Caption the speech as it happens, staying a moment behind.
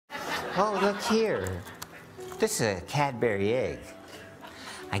Oh, look here. This is a Cadbury egg.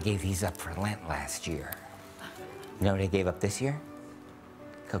 I gave these up for Lent last year. You know what I gave up this year?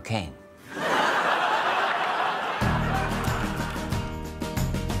 Cocaine.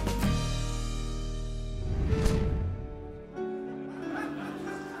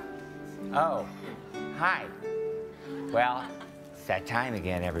 Oh, hi. Well, it's that time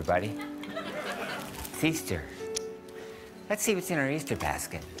again, everybody. It's Easter. Let's see what's in our Easter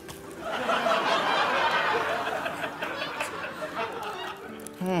basket.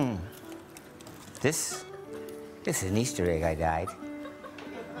 This is an Easter egg I dyed.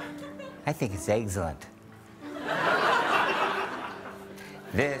 I think it's excellent.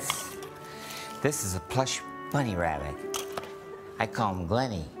 This is a plush bunny rabbit. I call him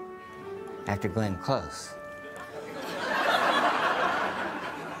Glenny, after Glenn Close.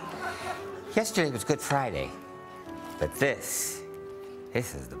 Yesterday was Good Friday, but this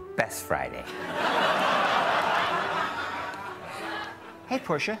is the best Friday. Hey,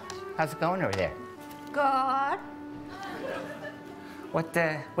 Portia, how's it going over there? Good. What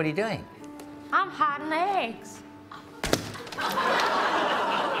are you doing? I'm hiding eggs.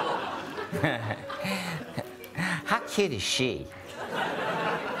 How cute is she?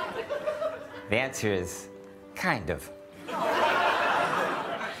 The answer is kind of.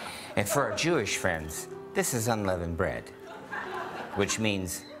 And for our Jewish friends, this is unleavened bread, which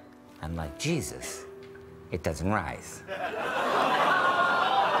means, unlike Jesus, it doesn't rise.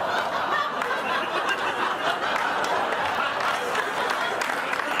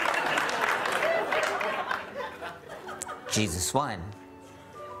 Jesus won.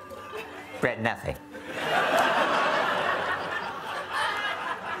 Bread nothing.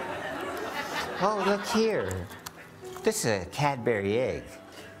 Oh, look here. This is a Cadbury egg.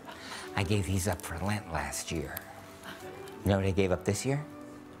 I gave these up for Lent last year. You know what I gave up this year?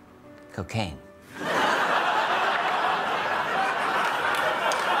 Cocaine.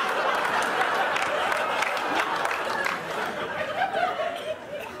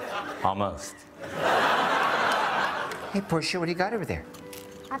 Almost. Hey, Portia, what do you got over there?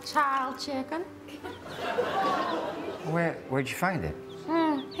 A child chicken. Where'd you find it?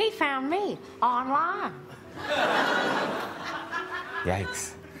 He found me online.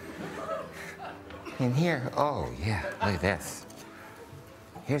 Yikes. In here, oh yeah, look at this.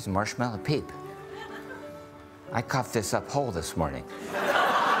 Here's a marshmallow peep. I coughed this up whole this morning.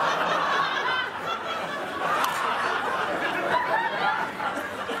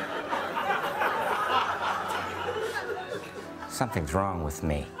 Something's wrong with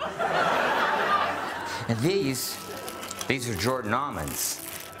me. And these are Jordan almonds.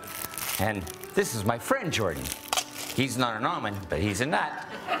 And this is my friend Jordan. He's not an almond, but he's a nut.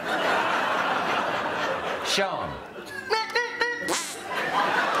 Show him.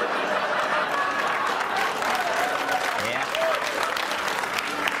 Yeah.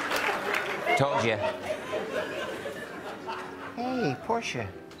 Told you. Hey, Portia,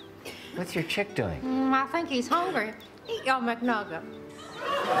 what's your chick doing? I think he's hungry. Eat your McNugget.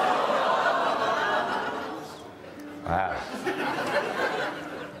 Wow.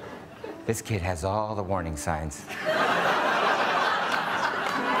 This kid has all the warning signs.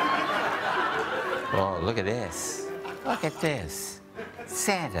 Oh, look at this. Look at this.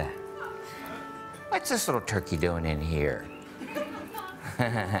 Santa. What's this little turkey doing in here?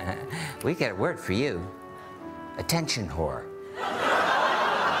 We got a word for you. Attention whore.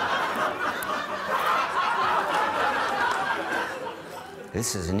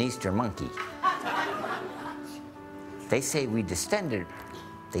 This is an Easter monkey. They say we descended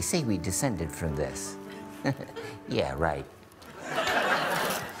from this. Yeah, right.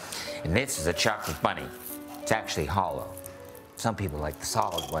 And this is a chocolate bunny. It's actually hollow. Some people like the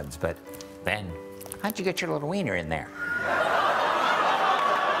solid ones, but Ben, how'd you get your little wiener in there?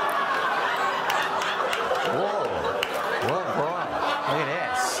 Whoa, whoa, boy, look at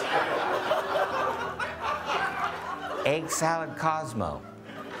this. Egg salad Cosmo.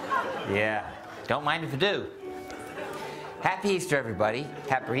 Yeah, don't mind if I do. Happy Easter, everybody.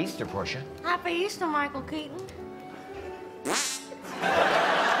 Happy Easter, Portia. Happy Easter, Michael Keaton.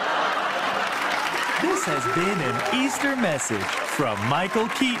 This has been an Easter message from Michael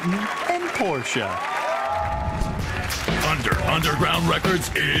Keaton and Portia. Underground Records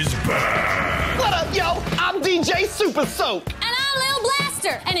is back. What up, yo? I'm DJ Super Soak. And I'm Lil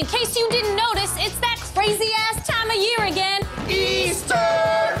Blaster. And in case you didn't notice, it's that crazy-ass time of year again.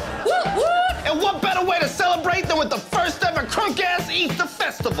 Easter! Woot, woot! And what better way to celebrate than with the first ever Crunk-Ass Easter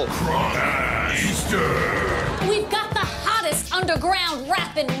Festival? Crunk-Ass Easter. We've got the hottest underground underground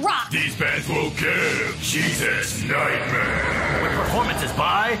rap and rock. These bands will give Jesus nightmare. With performances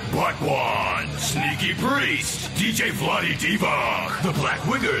by Black One, Sneaky Priest, DJ Vladi Diva, The Black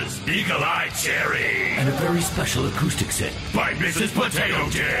Wiggers, Eagle Eye Cherry, and a very special acoustic set by Mrs. Potato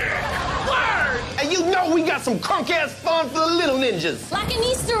Dick. Word! And you know we got some crunk-ass fun for the little ninjas. Like an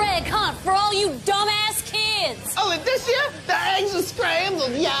Easter egg hunt for all you dumbass kids. Oh, and this year, the eggs are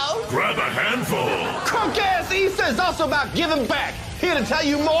scrambled, yo. Grab a handful. Crunk-Ass Easter is also about giving back. Here to tell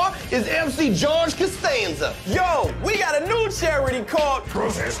you more is MC George Costanza. Yo, we got a new charity called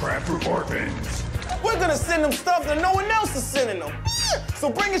Process Craft for Orphans. We're gonna send them stuff that no one else is sending them. So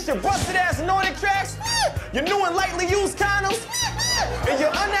bring us your busted-ass Nordic tracks, your new and lightly used condoms, and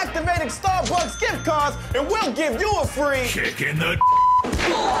your unactivated Starbucks gift cards, and we'll give you a free Kick in the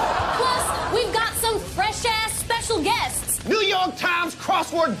Plus, we've got some fresh-ass special guests. New York Times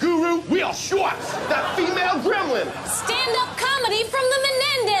crossword guru Will Schwartz, that female gremlin. Stand-up comedy from the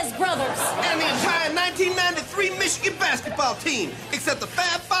Menendez brothers. And the entire 1993 Michigan basketball team, except the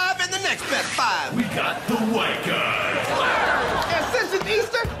Fab Five and the next best five. We got the white guy. And since it's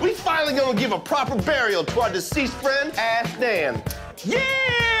Easter, we finally gonna give a proper burial to our deceased friend, Ash Dan.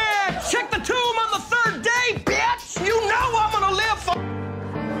 Yeah! Check the tomb on the third day, bitch! You know I'm gonna live for...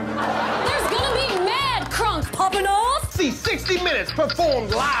 There's gonna be mad crunk popping off. See 60 Minutes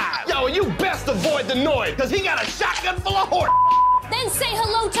performed live. Yo, you best avoid the noise, because he got a shotgun full of horse. Then say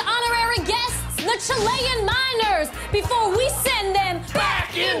hello to honorary guests, the Chilean miners, before we send them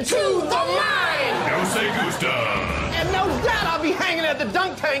Back into the mine. No say Gusta. And no doubt I'll be hanging at the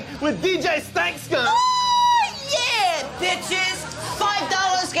dunk tank with DJ Stank-Skunk. Oh, yeah, bitches!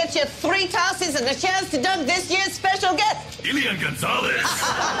 $5 gets you 3 tosses and a chance to dunk this year's special guest. Elian Gonzalez.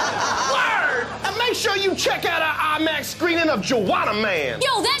 Word! And make sure you check out our IMAX screening of Joanna Man.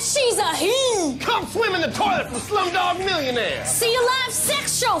 Yo, that she's a he. Come swim in the toilet from Slumdog Millionaire. See a live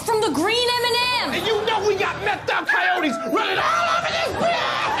sex show from the Green M&M. And you know we got methed out coyotes running all over this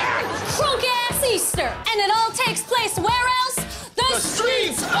bitch. Crunk-Ass Easter. And it all takes place where else? The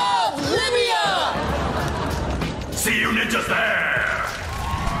Streets of Libya. See you ninjas there.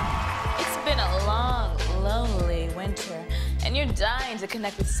 It's been a long, lonely winter, and you're dying to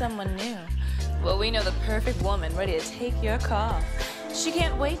connect with someone new. Well, we know the perfect woman ready to take your call. She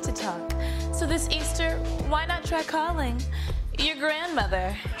can't wait to talk. So this Easter, why not try calling your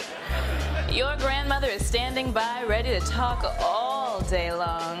grandmother? Your grandmother is standing by, ready to talk all day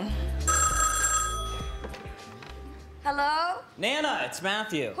long. Hello? Nana, it's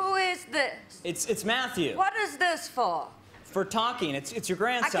Matthew. Who is this? It's Matthew. What is this for? For talking. It's your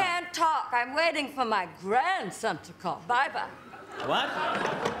grandson. I can't talk. I'm waiting for my grandson to call. Bye-bye. What?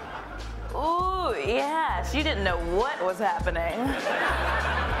 Ooh, yeah, she didn't know what was happening.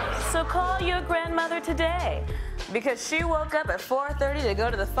 So call your grandmother today, because she woke up at 4:30 to go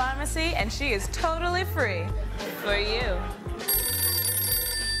to the pharmacy, and she is totally free for you.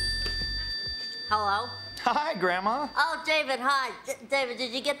 Hello? Hi, Grandma. Oh, David, hi. David,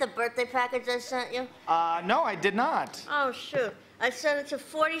 did you get the birthday package I sent you? No, I did not. Oh, shoot. I sent it to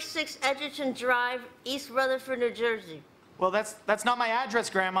 46 Edgerton Drive, East Rutherford, New Jersey. Well, that's not my address,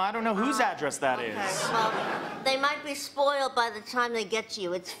 Grandma. I don't know whose address that is. Well, they might be spoiled by the time they get to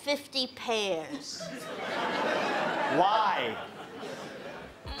you. It's 50 pairs. Why?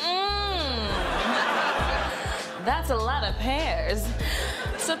 That's a lot of pears.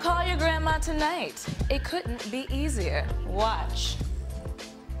 So call your grandma tonight. It couldn't be easier. Watch.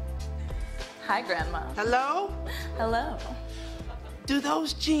 Hi, Grandma. Hello? Hello. Do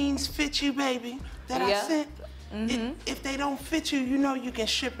those jeans fit you, baby, that I sent? If they don't fit you, you know you can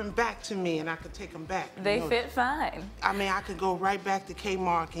ship them back to me and I could take them back. They fit fine. I mean, I could go right back to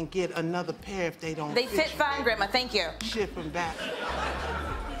Kmart and get another pair if they don't fit. They fit fine, Grandma. Thank you. Ship them back.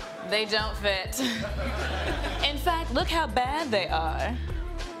 They don't fit. In fact, look how bad they are.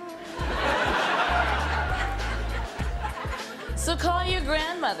 So call your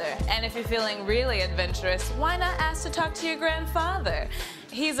grandmother, and if you're feeling really adventurous, why not ask to talk to your grandfather?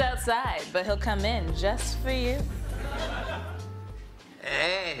 He's outside, but he'll come in just for you.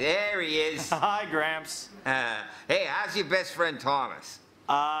 Hey, there he is. Hi, Gramps. Hey, how's your best friend Thomas?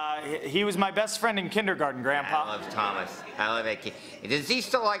 He was my best friend in kindergarten, Grandpa. I love Thomas. I love that kid. Does he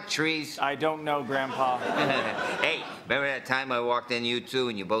still like trees? I don't know, Grandpa. Hey, remember that time I walked in you two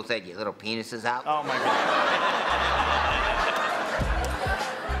and you both had your little penises out? Oh, my God.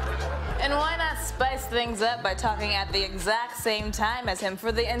 And why not spice things up by talking at the exact same time as him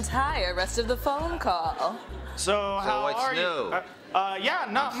for the entire rest of the phone call? So how what's are new? you? Yeah,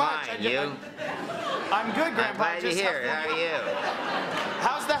 not I'm much. fine. You? I'm good, Grandpa. I'm glad to hear it. How are you?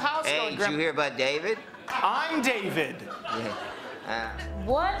 How's the house Hey, going, did Grandpa? you hear about David? I'm David. Yeah.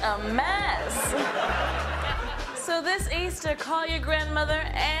 What a mess. So this Easter, call your grandmother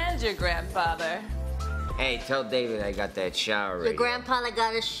and your grandfather. Hey, tell David I got that shower radio. Your grandpa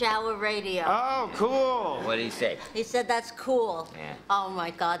got a shower radio. Oh, cool. What did he say? He said that's cool. Yeah. Oh, my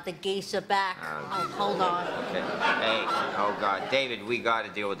God, the geese are back. Oh, hold on. Okay. Hey, oh, God. David, we got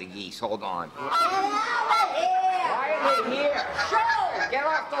to deal with the geese. Hold on. Why are they here? Show! Get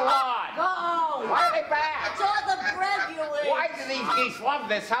off the lawn. Go! Why are they back? It's all the bread you eat. Why do these geese love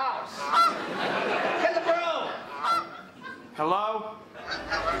this house? Get the broom. Hello?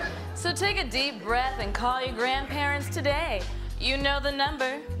 So take a deep breath and call your grandparents today. You know the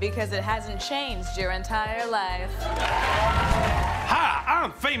number because it hasn't changed your entire life. Hi,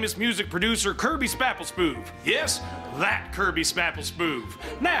 I'm famous music producer Kirby Spapplespoof. Yes, that Kirby Spapplespoof.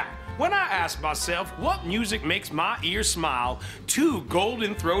 Now, when I ask myself what music makes my ears smile, two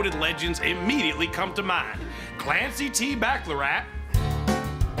golden-throated legends immediately come to mind. Clancy T. Baccalaureate.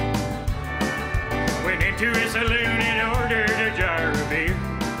 Went into a saloon and ordered a jar of beer.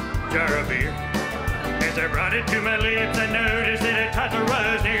 As I brought it to my lips, I noticed that a toddler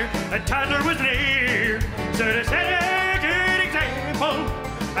was near. A toddler was near. So to set a good example,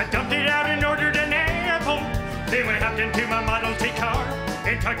 I dumped it out and ordered an apple. Then we hopped into my Model T car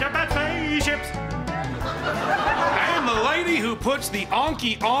and talked about spaceships. And the lady who puts the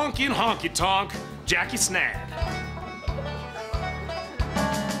onky-onk in honky-tonk, Jackie Snag.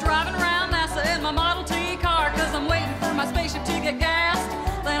 Driving around NASA in my Model T car, cause I'm waiting for my spaceship to get gassed.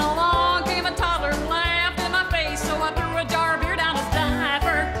 Then along came a toddler and laughed in my face, so I threw a jar of beer down his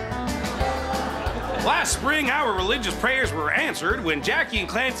diaper. Last spring, our religious prayers were answered when Jackie and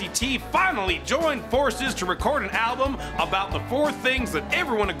Clancy T finally joined forces to record an album about the four things that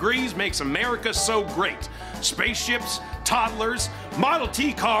everyone agrees makes America so great: spaceships, toddlers, Model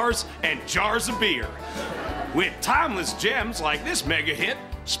T cars, and jars of beer. With timeless gems like this mega hit,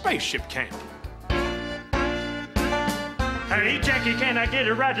 Spaceship Camp. Hey, Jackie, can I get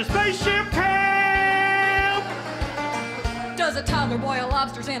a ride to Spaceship Camp? Does a toddler boil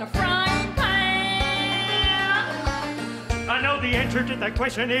lobsters in a frying pan? I know the answer to that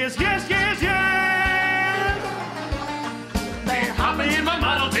question is yes, yes, yes! Then hop in my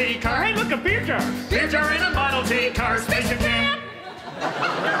Model T car. Hey, look, a beer jar. Beer jar in a Model T car. Spaceship Camp.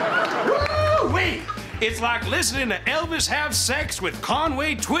 Woo-wee! It's like listening to Elvis have sex with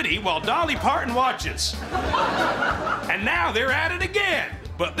Conway Twitty while Dolly Parton watches. And now they're at it again,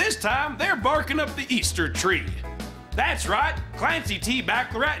 but this time they're barking up the Easter tree. That's right, Clancy T.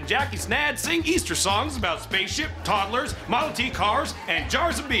 Baccalaureate and Jackie Snad sing Easter songs about spaceship, toddlers, Model T cars, and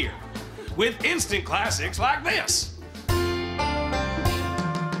jars of beer, with instant classics like this.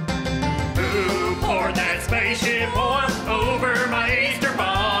 Who poured that spaceship oil over my Easter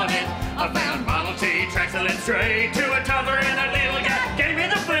bonnet? I found Model T tracks that led straight to a toddler, and that little guy gave me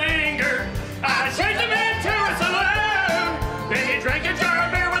the finger. I changed him into a saloon. Then he drank a jar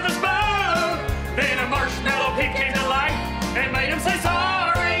of beer with a spoon. Then a marshmallow peep came to life and made him say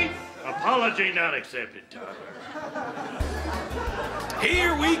sorry. Apology not accepted, toddler.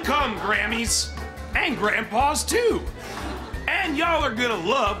 Here we come, Grammys. And Grandpas, too. And y'all are gonna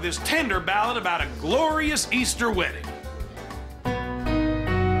love this tender ballad about a glorious Easter wedding.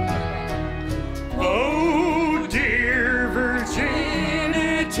 Oh, dear virginity,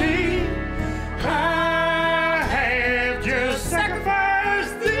 I have just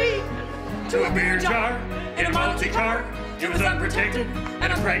sacrificed thee to a beer jar in a Model T car. It was unprotected,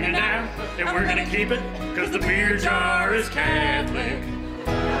 and I'm pregnant now, and we're gonna keep it, cause the beer jar is Catholic.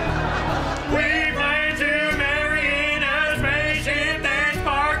 We plan to marry in a spaceship that's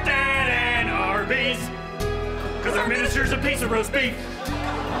parked at an Arby's, cause our minister's a piece of roast beef.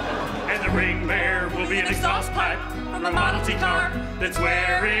 And the ring bearer will be an exhaust pipe from a Model T car that's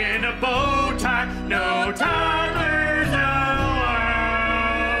wearing a bow tie. No toddlers allowed.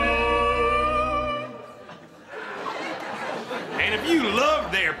 And if you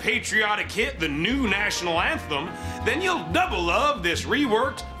love their patriotic hit, the new national anthem, then you'll double love this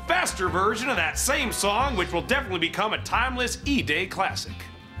reworked, faster version of that same song, which will definitely become a timeless E-Day classic.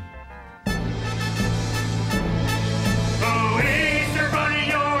 Oh, Easter Bunny,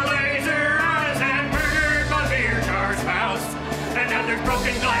 your laser eyes have murdered my beer jar spouse. And now there's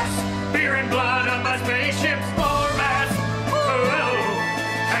broken glass, beer and blood on my spaceship's floor mats. Oh,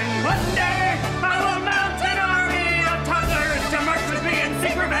 and one day I will mount an army of toddlers to march with me and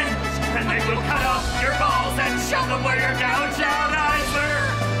seek revenge. And they will cut off your balls and shove them where your gouge out eyes were.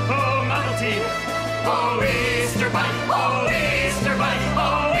 Oh, Model T, oh, Easter Bunny, oh, Easter Bunny,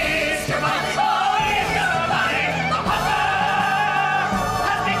 oh, Easter Bunny, oh, Easter Bunny.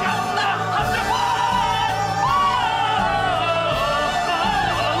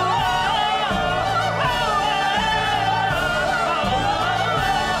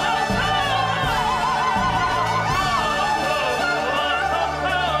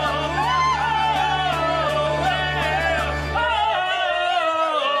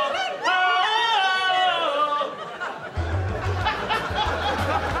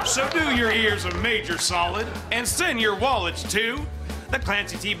 So do your ears a major solid and send your wallets to the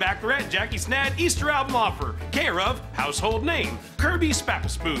Clancy T. Baccarat Jackie Snad Easter album offer, care of household name Kirby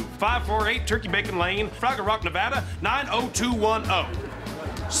Spappaspoov, 548 Turkey Bacon Lane, Frogger Rock, Nevada 90210.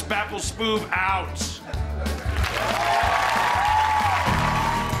 Spappaspoov out.